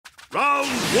Round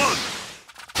one.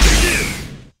 Begin.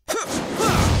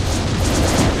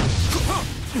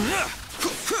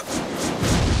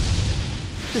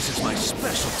 This is my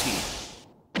specialty.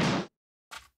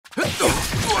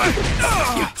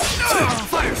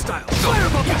 Fire style.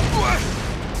 Fireball.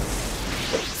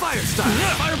 Fire style.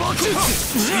 Fireball jutsu.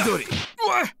 Chidori.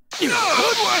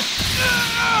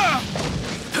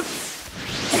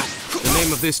 The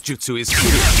name of this jutsu is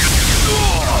Kiryu.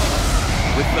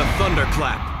 With the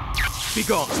thunderclap. Be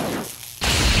gone.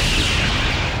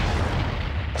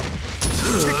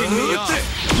 Tricking me off.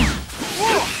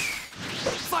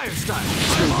 Fire style.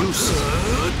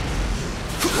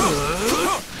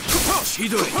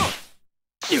 Chidori.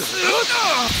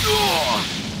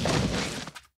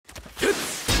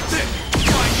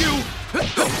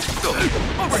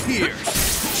 Over here.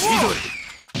 Chidori.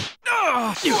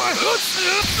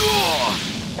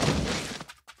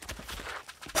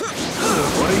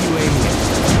 What are you aiming at?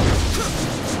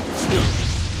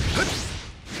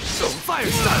 Fire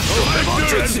style. The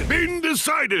victor has been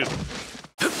decided.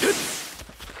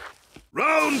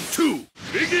 Round two.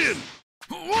 Begin.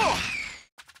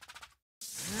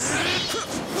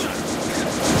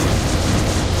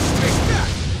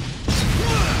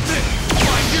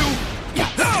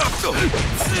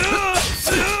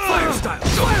 Fire style.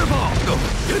 Fireball.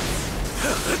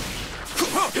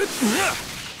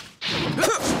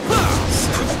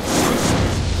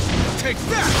 Take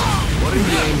that. What are you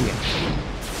aiming at?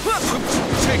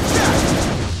 Take that.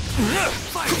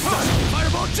 Fire style.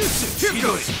 Fireball jutsu. Here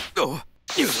goes.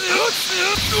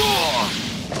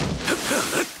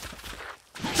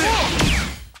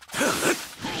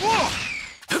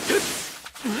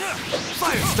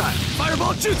 Fire style.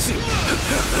 Fireball jutsu.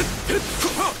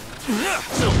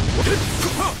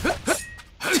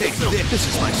 Take this. This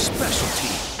is my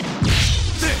specialty.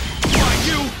 Why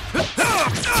you?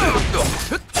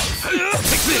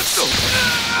 Take this.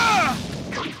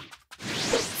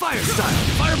 Fire style.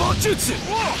 Fireball jutsu.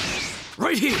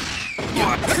 Right here.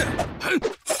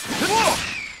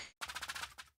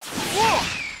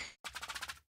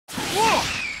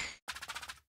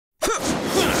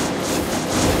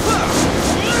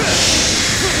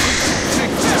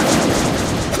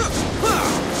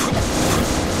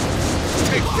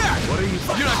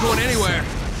 You're not going anywhere!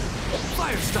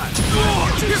 Fire style!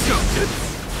 Here goes!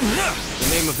 The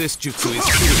name of this jutsu is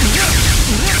Kiryu.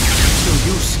 No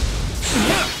use.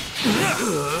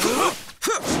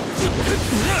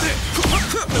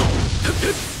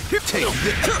 Take this!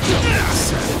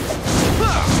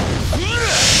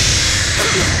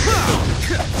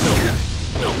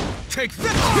 Take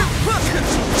that!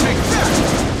 Take that!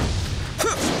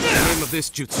 The name of this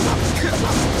jutsu.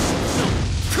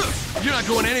 You're not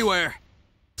going anywhere!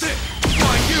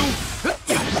 Why you?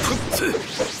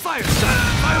 Fire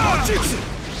style! Fireball jutsu!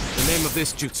 The name of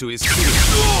this jutsu is Kiryu.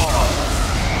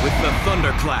 With the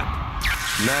thunderclap.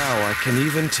 Now I can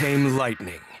even tame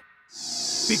lightning.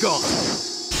 Be gone!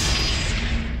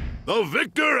 The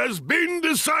victor has been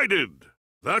decided.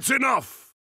 That's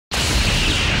enough.